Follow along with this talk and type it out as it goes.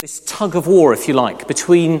This tug of war, if you like,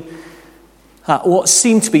 between what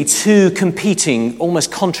seem to be two competing,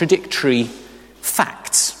 almost contradictory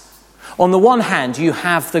facts. On the one hand, you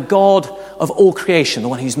have the God of all creation, the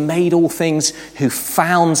one who's made all things, who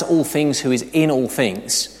founds all things, who is in all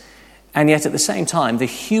things. And yet at the same time, the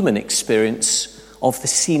human experience of the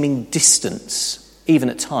seeming distance, even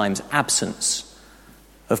at times absence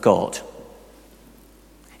of God.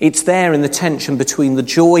 It's there in the tension between the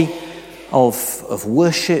joy of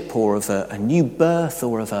worship, or of a new birth,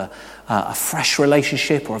 or of a fresh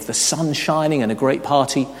relationship, or of the sun shining and a great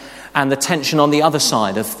party, and the tension on the other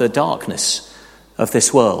side of the darkness of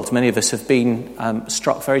this world. Many of us have been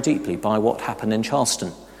struck very deeply by what happened in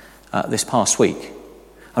Charleston this past week.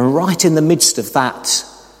 And right in the midst of that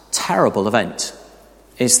terrible event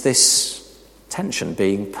is this tension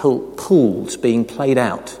being pulled, being played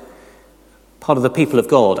out. Part of the people of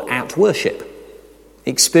God at worship,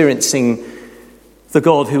 experiencing the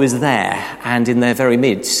God who is there, and in their very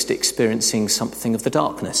midst experiencing something of the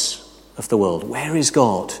darkness of the world. Where is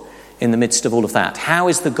God in the midst of all of that? How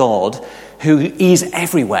is the God who is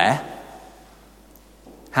everywhere,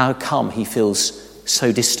 how come he feels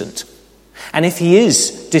so distant? And if he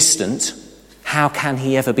is distant, how can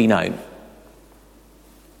he ever be known?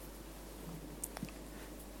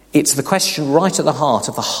 It's the question right at the heart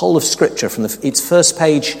of the whole of Scripture, from its first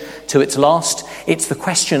page to its last. It's the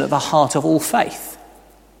question at the heart of all faith.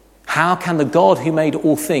 How can the God who made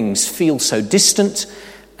all things feel so distant,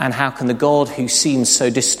 and how can the God who seems so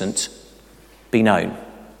distant be known?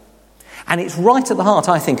 And it's right at the heart,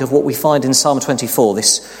 I think, of what we find in Psalm 24,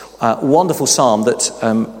 this wonderful psalm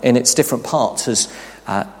that in its different parts has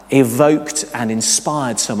evoked and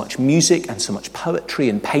inspired so much music and so much poetry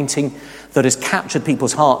and painting, that has captured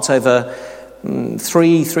people's hearts over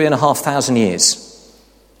 3,500 years.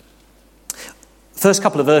 First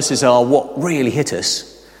couple of verses are what really hit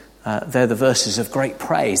us. They're the verses of great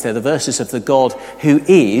praise. They're the verses of the God who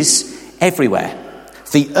is everywhere.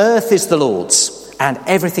 The earth is the Lord's, and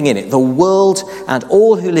everything in it, the world and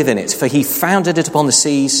all who live in it, for he founded it upon the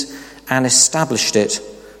seas and established it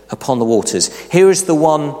upon the waters. Here is the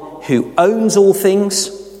one who owns all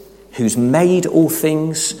things, who's made all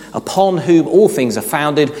things, upon whom all things are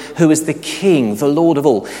founded, who is the King, the Lord of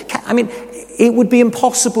all. I mean, it would be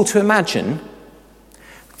impossible to imagine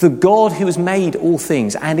the God who has made all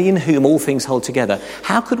things and in whom all things hold together.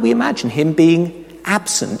 How could we imagine him being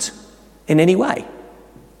absent in any way?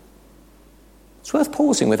 It's worth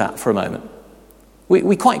pausing with that for a moment.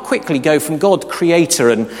 We quite quickly go from God, creator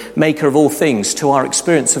and maker of all things, to our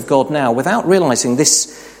experience of God now without realising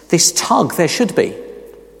this tug there should be.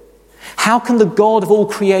 How can the God of all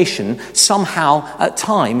creation somehow at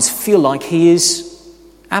times feel like he is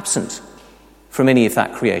absent from any of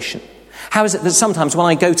that creation? How is it that sometimes when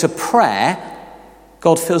I go to prayer,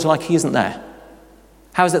 God feels like he isn't there?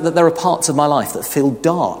 How is it that there are parts of my life that feel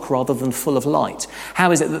dark rather than full of light?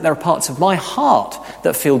 How is it that there are parts of my heart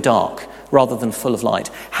that feel dark rather than full of light?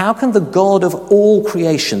 How can the God of all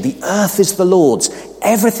creation, the earth is the Lord's,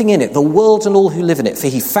 everything in it, the world and all who live in it, for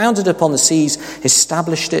he founded it upon the seas,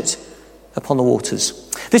 established it upon the waters.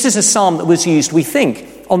 This is a psalm that was used, we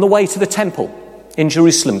think, on the way to the temple in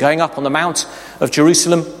Jerusalem, going up on the Mount of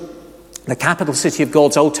Jerusalem, the capital city of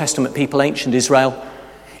God's Old Testament people, ancient Israel.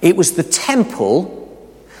 It was the temple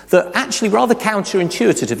that actually rather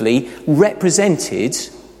counterintuitively represented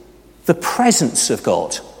the presence of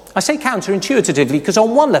God. I say counterintuitively because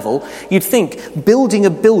on one level you'd think building a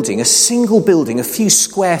building, a single building, a few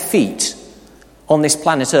square feet on this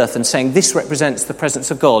planet Earth and saying this represents the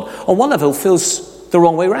presence of God, on one level feels the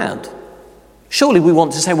wrong way round. Surely we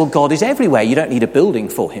want to say, well, God is everywhere. You don't need a building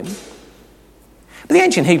for him. But the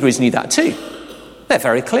ancient Hebrews knew that too. They're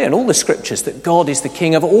very clear in all the scriptures that God is the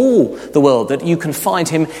king of all the world, that you can find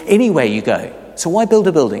him anywhere you go. So why build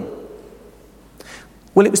a building?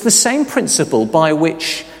 Well, it was the same principle by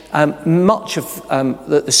which much of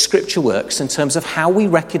the scripture works in terms of how we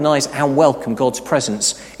recognise and welcome God's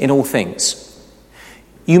presence in all things.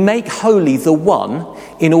 You make holy the one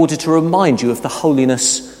in order to remind you of the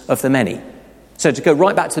holiness of the many. So to go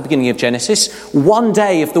right back to the beginning of Genesis, one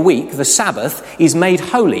day of the week, the Sabbath, is made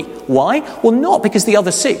holy. Why? Well, not because the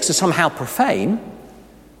other 6 are somehow profane,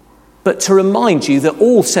 but to remind you that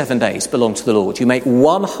all 7 days belong to the Lord. You make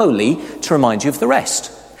one holy to remind you of the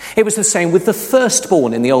rest. It was the same with the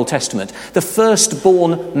firstborn in the Old Testament. The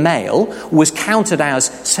firstborn male was counted as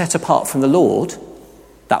set apart from the Lord.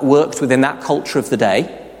 That worked within that culture of the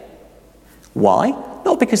day. Why?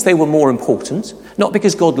 Not because they were more important, not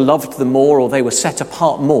because God loved them more or they were set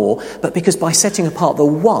apart more, but because by setting apart the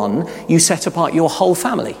one, you set apart your whole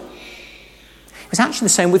family. was actually the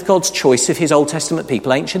same with God's choice of his Old Testament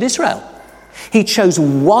people, ancient Israel. He chose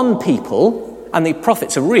one people, and the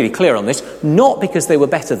prophets are really clear on this, not because they were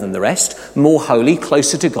better than the rest, more holy,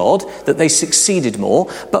 closer to God, that they succeeded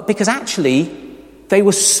more, but because actually they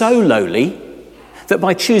were so lowly that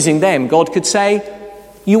by choosing them, God could say,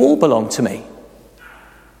 you all belong to me.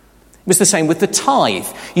 It was the same with the tithe.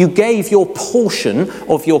 You gave your portion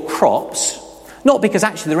of your crops, not because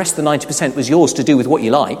actually the rest of the 90% was yours to do with what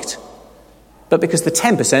you liked, but because the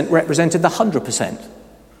 10% represented the 100%.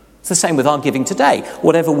 It's the same with our giving today.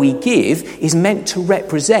 Whatever we give is meant to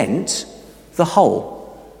represent the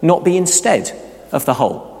whole, not be instead of the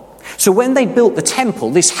whole. So when they built the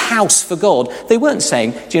temple, this house for God, they weren't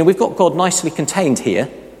saying, we've got God nicely contained here,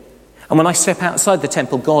 and when I step outside the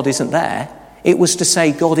temple, God isn't there. It was to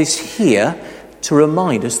say God is here to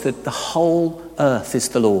remind us that the whole earth is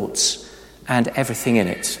the Lord's and everything in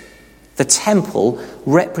it. The temple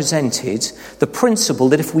represented the principle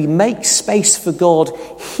that if we make space for God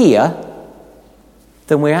here,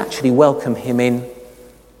 then we actually welcome him in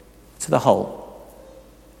to the whole.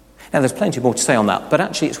 Now, there's plenty more to say on that, but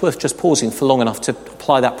actually it's worth just pausing for long enough to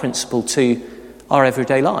apply that principle to our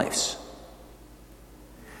everyday lives.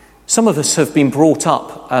 Some of us have been brought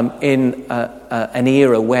up in an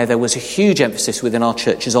era where there was a huge emphasis within our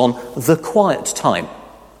churches on the quiet time.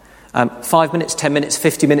 5 minutes, 10 minutes,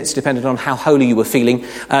 50 minutes, depending on how holy you were feeling,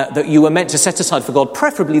 that you were meant to set aside for God,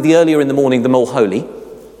 preferably the earlier in the morning, the more holy.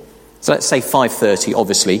 So let's say 5:30,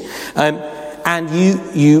 obviously. And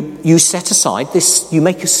you set aside this, you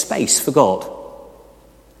make a space for God.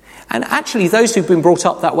 And actually, those who've been brought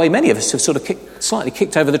up that way, many of us have sort of slightly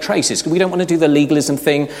kicked over the traces. We don't want to do the legalism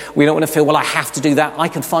thing. We don't want to feel, well, I have to do that. I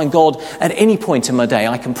can find God at any point in my day.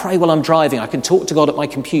 I can pray while I'm driving. I can talk to God at my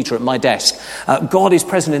computer, at my desk. God is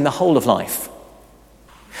present in the whole of life.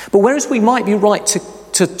 But whereas we might be right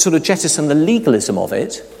to sort of jettison the legalism of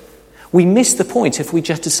it, we miss the point if we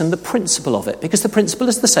jettison the principle of it, because the principle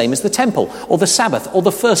is the same as the temple, or the Sabbath, or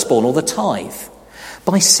the firstborn, or the tithe.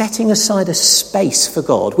 By setting aside a space for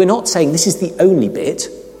God, we're not saying this is the only bit.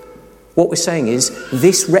 What we're saying is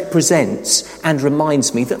this represents and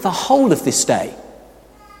reminds me that the whole of this day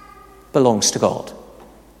belongs to God.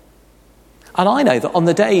 And I know that on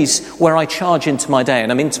the days where I charge into my day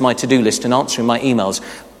and I'm into my to-do list and answering my emails,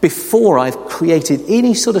 before I've created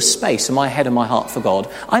any sort of space in my head and my heart for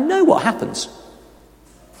God, I know what happens.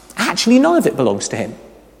 Actually, none of it belongs to him.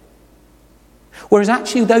 Whereas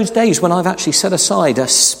actually those days when I've actually set aside a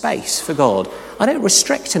space for God, I don't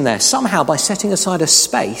restrict him there. Somehow by setting aside a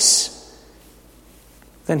space,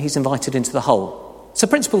 then he's invited into the whole. It's a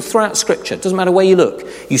principle throughout Scripture. It doesn't matter where you look.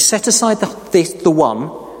 You set aside the one,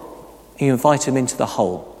 and you invite him into the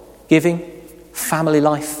whole. Giving, family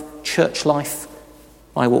life, church life,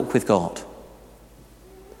 my walk with God.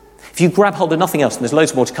 If you grab hold of nothing else, and there's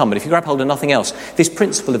loads more to come, but if you grab hold of nothing else, this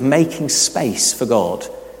principle of making space for God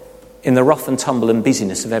in the rough and tumble and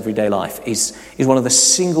busyness of everyday life is one of the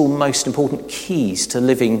single most important keys to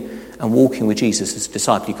living and walking with Jesus as a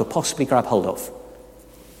disciple you could possibly grab hold of.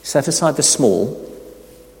 Set aside the small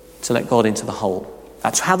to let God into the whole.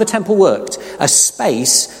 That's how the temple worked. A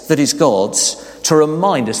space that is God's to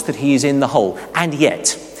remind us that he is in the whole. And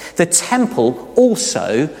yet, the temple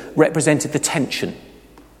also represented the tension.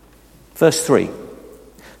 Verse 3.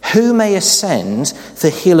 Who may ascend the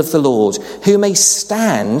hill of the Lord? Who may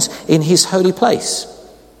stand in his holy place?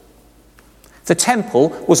 The temple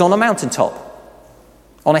was on a mountaintop,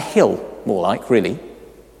 on a hill, more like, really.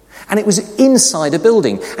 And it was inside a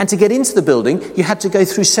building. And to get into the building, you had to go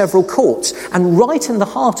through several courts. And right in the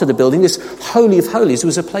heart of the building, this Holy of Holies,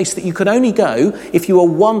 was a place that you could only go if you were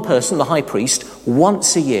one person, the high priest,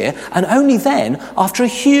 once a year, and only then after a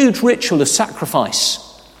huge ritual of sacrifice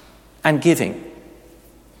and giving.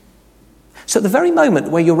 So at the very moment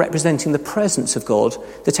where you're representing the presence of God,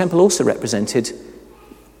 the temple also represented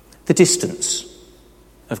the distance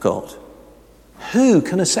of God. Who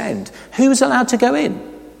can ascend? Who is allowed to go in?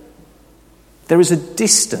 There is a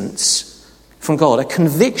distance from God, a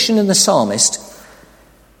conviction in the psalmist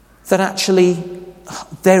that actually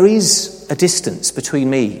there is a distance between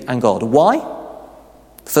me and God. Why?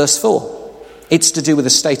 Verse 4. It's to do with the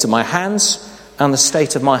state of my hands and the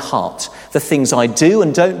state of my heart. The things I do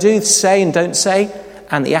and don't do, say and don't say,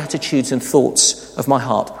 and the attitudes and thoughts of my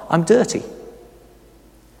heart. I'm dirty.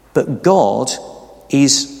 But God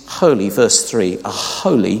is holy, verse 3, a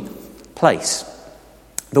holy place.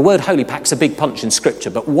 The word holy packs a big punch in Scripture,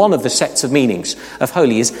 but one of the sets of meanings of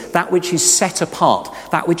holy is that which is set apart,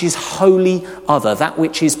 that which is wholly other, that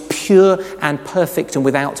which is pure and perfect and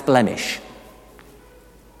without blemish.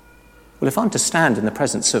 Well, if I'm to stand in the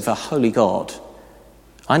presence of a holy God,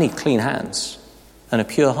 I need clean hands and a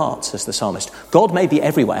pure heart, says the psalmist. God may be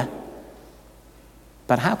everywhere,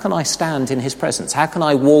 but how can I stand in his presence? How can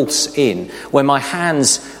I waltz in when my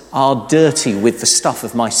hands are dirty with the stuff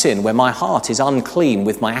of my sin, when my heart is unclean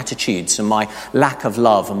with my attitudes and my lack of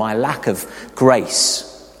love and my lack of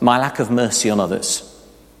grace, my lack of mercy on others?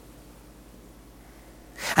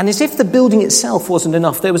 And as if the building itself wasn't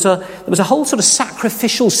enough, there was a whole sort of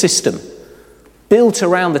sacrificial system built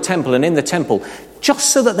around the temple and in the temple,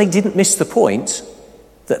 just so that they didn't miss the point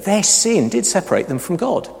that their sin did separate them from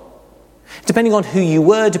God. Depending on who you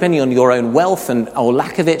were, depending on your own wealth or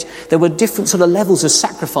lack of it, there were different sort of levels of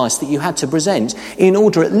sacrifice that you had to present in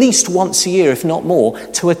order at least once a year, if not more,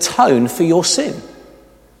 to atone for your sin.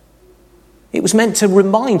 It was meant to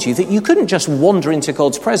remind you that you couldn't just wander into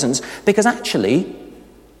God's presence because actually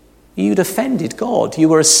you'd offended God. You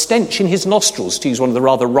were a stench in his nostrils, to use one of the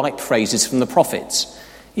rather ripe phrases from the prophets.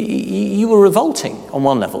 You were revolting on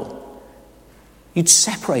one level. You'd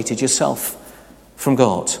separated yourself from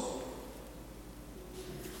God.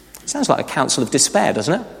 Sounds like a counsel of despair,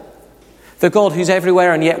 doesn't it? The God who's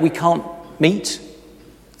everywhere and yet we can't meet.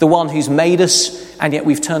 The one who's made us and yet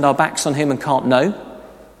we've turned our backs on him and can't know.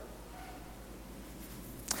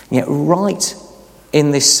 And yet right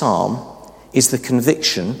in this psalm is the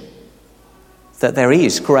conviction that there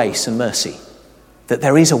is grace and mercy, that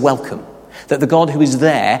there is a welcome, that the God who is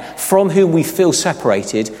there, from whom we feel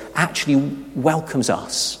separated, actually welcomes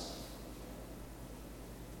us.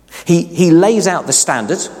 He lays out the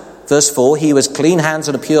standard. Verse 4, he who has clean hands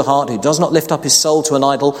and a pure heart, who does not lift up his soul to an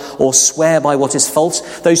idol or swear by what is false.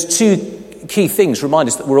 Those two key things remind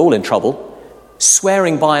us that we're all in trouble.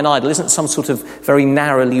 Swearing by an idol isn't some sort of very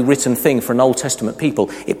narrowly written thing for an Old Testament people.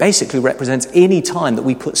 It basically represents any time that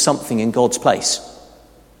we put something in God's place.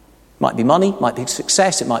 It might be money, it might be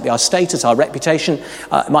success, it might be our status, our reputation,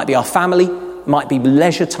 it might be our family, it might be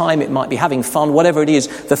leisure time, it might be having fun, whatever it is.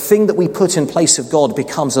 The thing that we put in place of God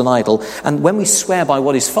becomes an idol. And when we swear by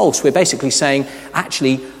what is false, we're basically saying,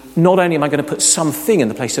 actually, not only am I going to put something in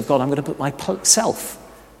the place of God, I'm going to put myself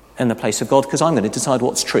in the place of God because I'm going to decide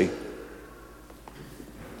what's true.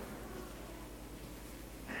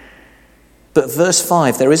 But verse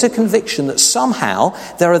 5, there is a conviction that somehow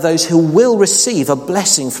there are those who will receive a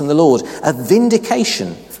blessing from the Lord, a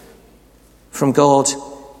vindication from God,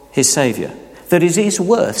 his Saviour, that it is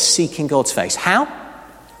worth seeking God's face. How?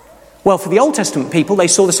 Well, for the Old Testament people, they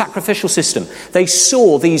saw the sacrificial system. They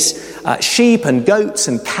saw these sheep and goats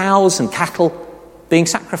and cows and cattle being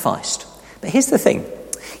sacrificed. But here's the thing.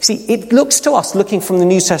 You see, it looks to us, looking from the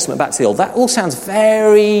New Testament back to the Old, that all sounds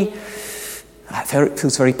it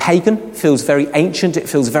feels very pagan, feels very ancient, it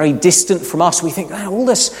feels very distant from us. We think, all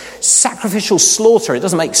this sacrificial slaughter, it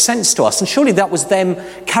doesn't make sense to us. And surely that was them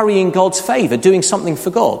carrying God's favour, doing something for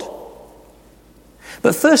God.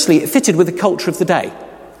 But firstly, it fitted with the culture of the day.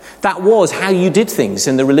 That was how you did things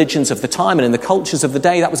in the religions of the time and in the cultures of the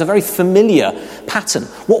day. That was a very familiar pattern.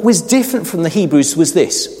 What was different from the Hebrews was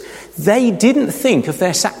this. They didn't think of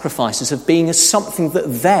their sacrifices as being as something that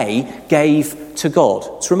they gave to God.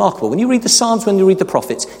 It's remarkable. When you read the Psalms, when you read the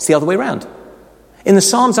prophets, it's the other way around. In the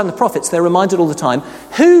Psalms and the prophets, they're reminded all the time,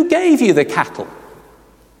 who gave you the cattle?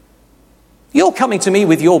 You're coming to me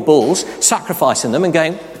with your bulls, sacrificing them and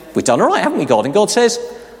going, we've done all right, haven't we, God? And God says,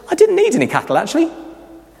 I didn't need any cattle, actually.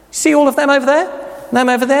 See all of them over there? Them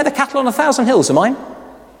over there? The cattle on 1,000 hills are mine.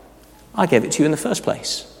 I gave it to you in the first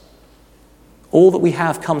place. All that we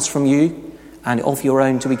have comes from you, and of your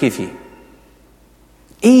own do we give you.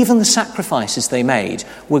 Even the sacrifices they made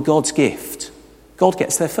were God's gift. God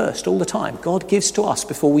gets there first all the time. God gives to us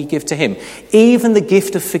before we give to him. Even the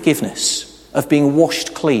gift of forgiveness, of being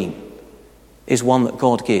washed clean, is one that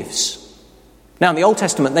God gives. Now, in the Old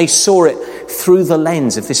Testament, they saw it through the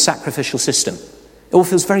lens of this sacrificial system. It all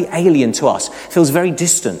feels very alien to us, feels very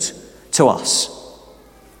distant to us.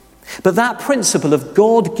 But that principle of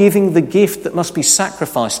God giving the gift that must be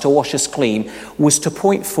sacrificed to wash us clean was to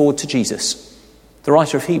point forward to Jesus. The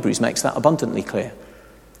writer of Hebrews makes that abundantly clear.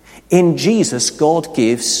 In Jesus, God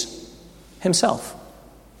gives himself.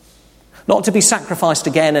 Not to be sacrificed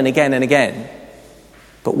again and again and again,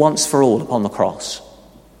 but once for all upon the cross.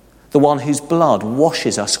 The one whose blood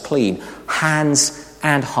washes us clean, hands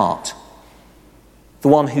and heart. The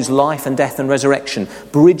one whose life and death and resurrection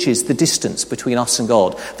bridges the distance between us and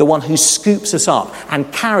God. The one who scoops us up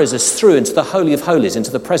and carries us through into the Holy of Holies, into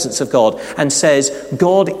the presence of God, and says,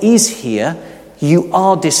 God is here, you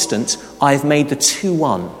are distant, I have made the two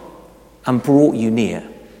one and brought you near.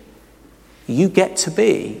 You get to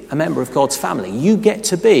be a member of God's family. You get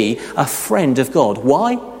to be a friend of God.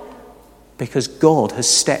 Why? Because God has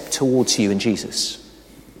stepped towards you in Jesus.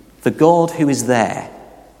 The God who is there.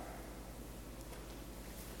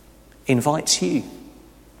 invites you,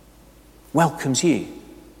 welcomes you,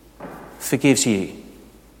 forgives you.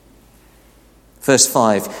 Verse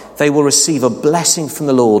 5, they will receive a blessing from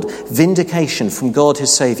the Lord, vindication from God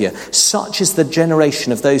his Saviour. Such is the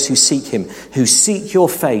generation of those who seek him, who seek your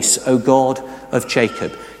face, O God of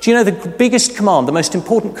Jacob. Do you know the biggest command, the most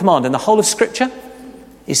important command in the whole of Scripture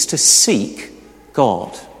is to seek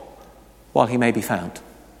God while he may be found.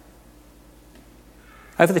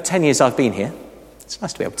 Over the 10 years I've been here, it's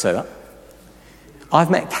nice to be able to say that, I've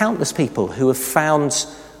met countless people who have found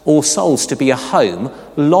All Souls to be a home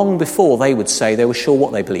long before they would say they were sure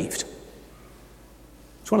what they believed.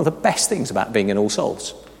 It's one of the best things about being in All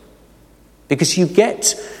Souls, because you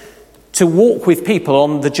get to walk with people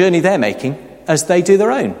on the journey they're making as they do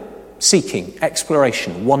their own, seeking,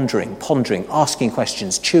 exploration, wondering, pondering, asking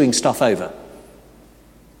questions, chewing stuff over.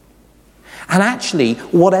 And actually,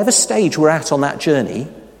 whatever stage we're at on that journey,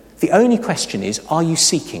 the only question is, are you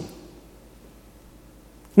seeking?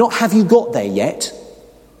 Not have you got there yet,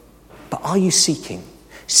 but are you seeking?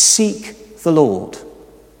 Seek the Lord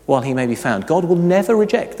while he may be found. God will never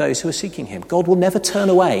reject those who are seeking him. God will never turn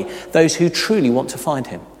away those who truly want to find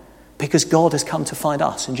him, because God has come to find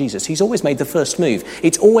us in Jesus. He's always made the first move.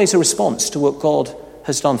 It's always a response to what God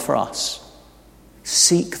has done for us.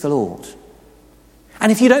 Seek the Lord.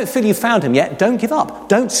 And if you don't feel you've found him yet, don't give up.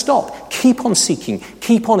 Don't stop. Keep on seeking.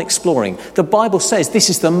 Keep on exploring. The Bible says this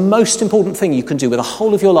is the most important thing you can do with the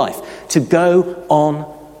whole of your life, to go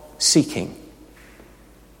on seeking.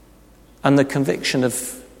 And the conviction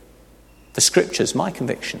of the Scriptures, my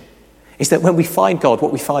conviction, is that when we find God,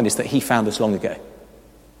 what we find is that he found us long ago.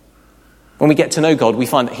 When we get to know God, we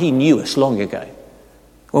find that he knew us long ago.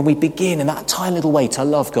 When we begin in that tiny little way to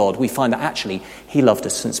love God, we find that actually he loved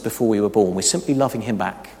us since before we were born. We're simply loving him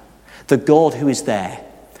back. The God who is there,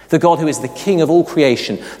 the God who is the King of all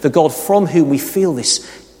creation, the God from whom we feel this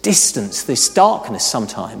distance, this darkness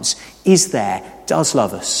sometimes, is there, does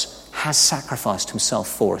love us, has sacrificed himself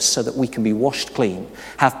for us so that we can be washed clean,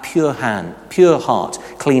 have pure heart,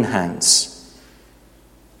 clean hands.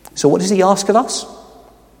 So what does he ask of us?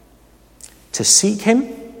 To seek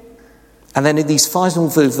him. And then in these final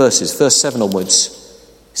verses, verse 7 onwards,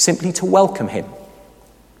 simply to welcome him.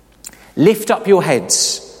 Lift up your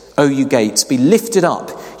heads, O you gates, be lifted up,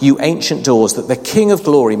 you ancient doors, that the King of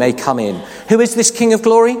glory may come in. Who is this King of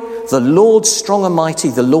glory? The Lord strong and mighty,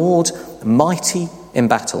 the Lord mighty in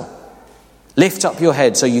battle. Lift up your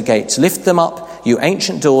heads, O you gates, lift them up, you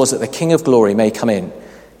ancient doors, that the King of glory may come in.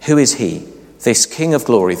 Who is he? This King of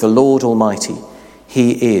glory, the Lord Almighty.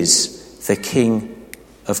 He is the King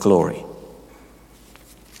of glory.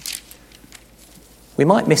 We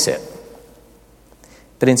might miss it,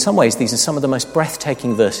 but in some ways these are some of the most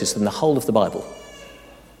breathtaking verses in the whole of the Bible.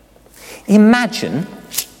 Imagine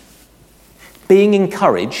being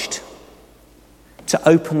encouraged to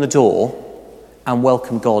open the door and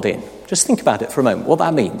welcome God in. Just think about it for a moment, what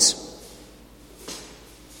that means.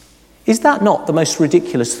 Is that not the most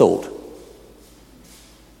ridiculous thought?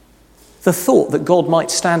 The thought that God might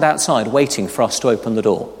stand outside waiting for us to open the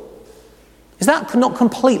door. Is that not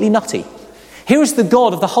completely nutty? Here is the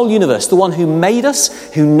God of the whole universe, the one who made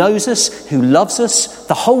us, who knows us, who loves us.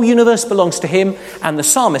 The whole universe belongs to him. And the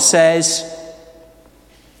psalmist says,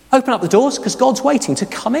 open up the doors because God's waiting to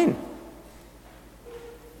come in.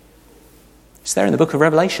 It's there in the book of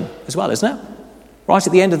Revelation as well, isn't it? Right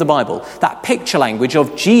at the end of the Bible, that picture language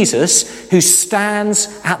of Jesus who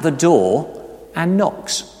stands at the door and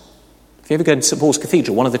knocks. If you ever go to St. Paul's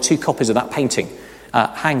Cathedral, one of the two copies of that painting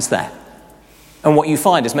hangs there. And what you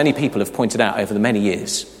find, as many people have pointed out over the many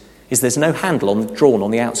years, is there's no handle drawn on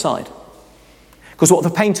the outside. Because what the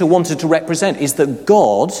painter wanted to represent is that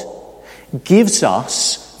God gives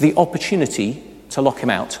us the opportunity to lock him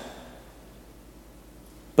out,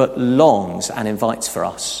 but longs and invites for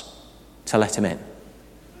us to let him in.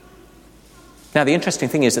 Now, the interesting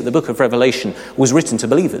thing is that the book of Revelation was written to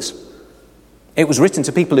believers. It was written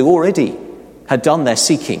to people who already had done their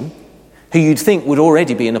seeking, who you'd think would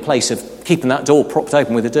already be in a place of keeping that door propped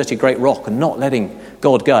open with a dirty great rock and not letting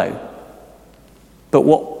God go. But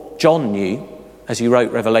what John knew, as he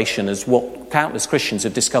wrote Revelation, as what countless Christians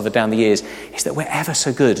have discovered down the years, is that we're ever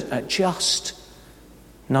so good at just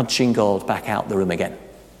nudging God back out the room again.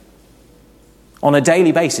 On a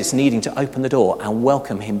daily basis, needing to open the door and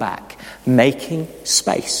welcome him back, making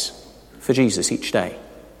space for Jesus each day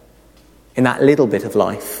in that little bit of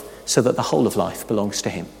life so that the whole of life belongs to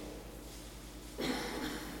him.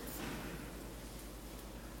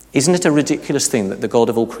 Isn't it a ridiculous thing that the God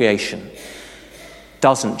of all creation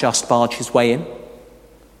doesn't just barge his way in?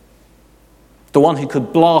 The one who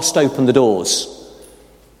could blast open the doors,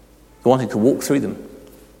 the one who could walk through them,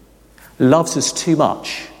 loves us too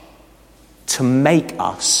much to make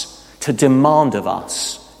us, to demand of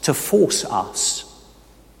us, to force us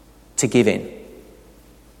to give in.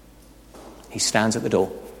 He stands at the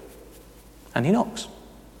door and he knocks.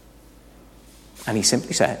 And he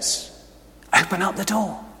simply says, open up the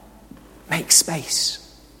door, make space.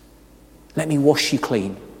 Let me wash you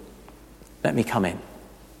clean. Let me come in.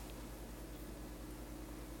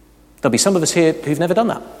 There'll be some of us here who've never done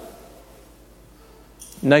that.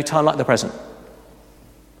 No time like the present.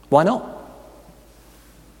 Why not?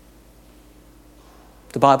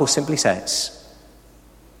 The Bible simply says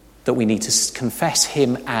that we need to confess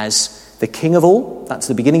him as the King of all. That's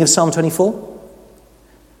the beginning of Psalm 24.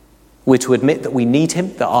 We're to admit that we need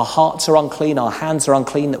him, that our hearts are unclean, our hands are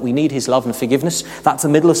unclean, that we need his love and forgiveness. That's the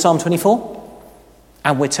middle of Psalm 24.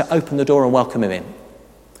 And we're to open the door and welcome him in.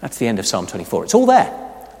 That's the end of Psalm 24. It's all there.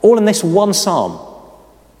 All in this one psalm.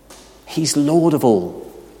 He's Lord of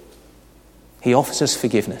all. He offers us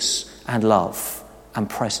forgiveness and love and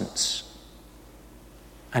presence.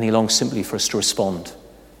 And he longs simply for us to respond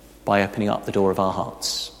by opening up the door of our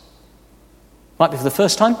hearts. Might be for the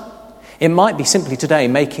first time. It might be simply today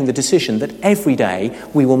making the decision that every day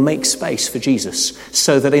we will make space for Jesus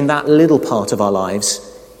so that in that little part of our lives,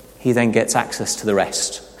 he then gets access to the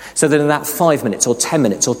rest. So that in that 5 minutes or 10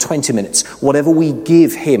 minutes or 20 minutes, whatever we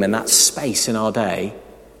give him in that space in our day,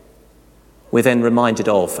 we're then reminded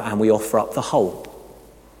of and we offer up the whole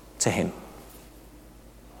to him.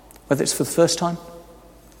 Whether it's for the first time,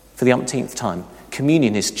 for the umpteenth time,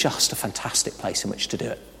 communion is just a fantastic place in which to do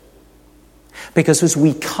it. Because as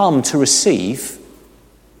we come to receive,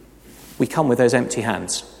 we come with those empty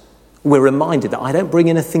hands. We're reminded that I don't bring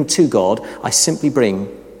anything to God, I simply bring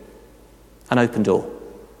an open door.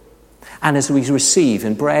 And as we receive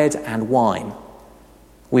in bread and wine,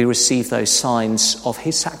 we receive those signs of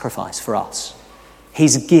his sacrifice for us,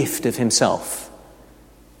 his gift of himself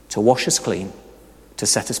to wash us clean, to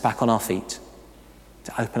set us back on our feet,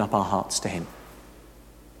 to open up our hearts to him.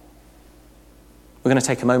 We're going to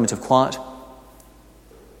take a moment of quiet,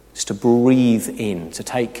 just to breathe in, to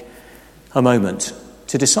take a moment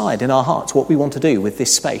to decide in our hearts what we want to do with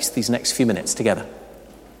this space, these next few minutes together.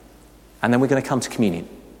 And then we're going to come to communion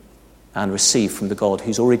and receive from the God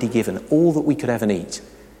who's already given all that we could ever need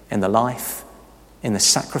in the life, in the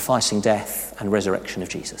sacrificing death and resurrection of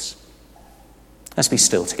Jesus. Let's be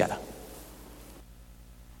still together.